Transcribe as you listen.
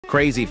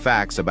Crazy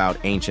facts about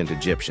ancient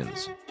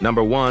Egyptians.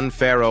 Number 1,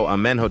 Pharaoh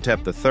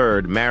Amenhotep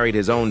III married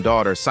his own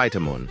daughter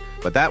Saitamun,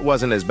 but that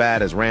wasn't as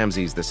bad as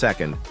Ramses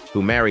II,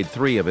 who married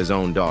 3 of his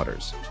own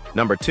daughters.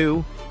 Number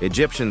 2,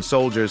 Egyptian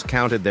soldiers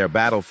counted their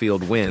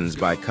battlefield wins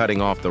by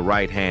cutting off the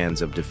right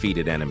hands of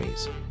defeated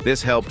enemies.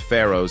 This helped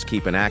pharaohs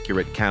keep an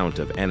accurate count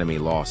of enemy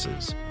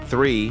losses.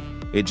 3,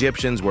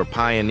 Egyptians were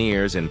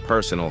pioneers in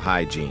personal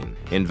hygiene,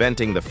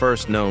 inventing the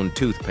first known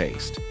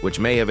toothpaste, which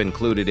may have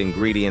included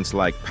ingredients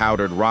like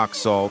powdered rock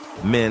salt,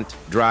 mint,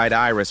 dried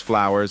iris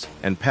flowers,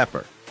 and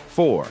pepper.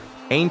 4,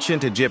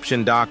 ancient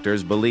Egyptian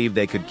doctors believed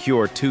they could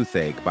cure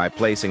toothache by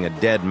placing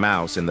a dead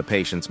mouse in the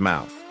patient's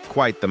mouth.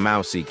 Quite the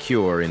mousy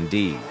cure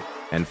indeed.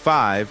 And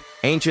 5,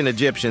 ancient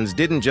Egyptians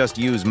didn't just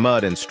use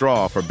mud and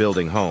straw for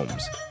building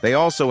homes. They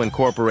also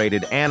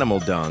incorporated animal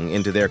dung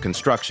into their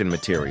construction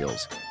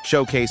materials,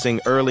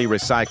 showcasing early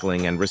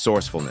recycling and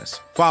resourcefulness.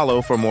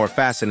 Follow for more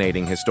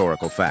fascinating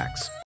historical facts.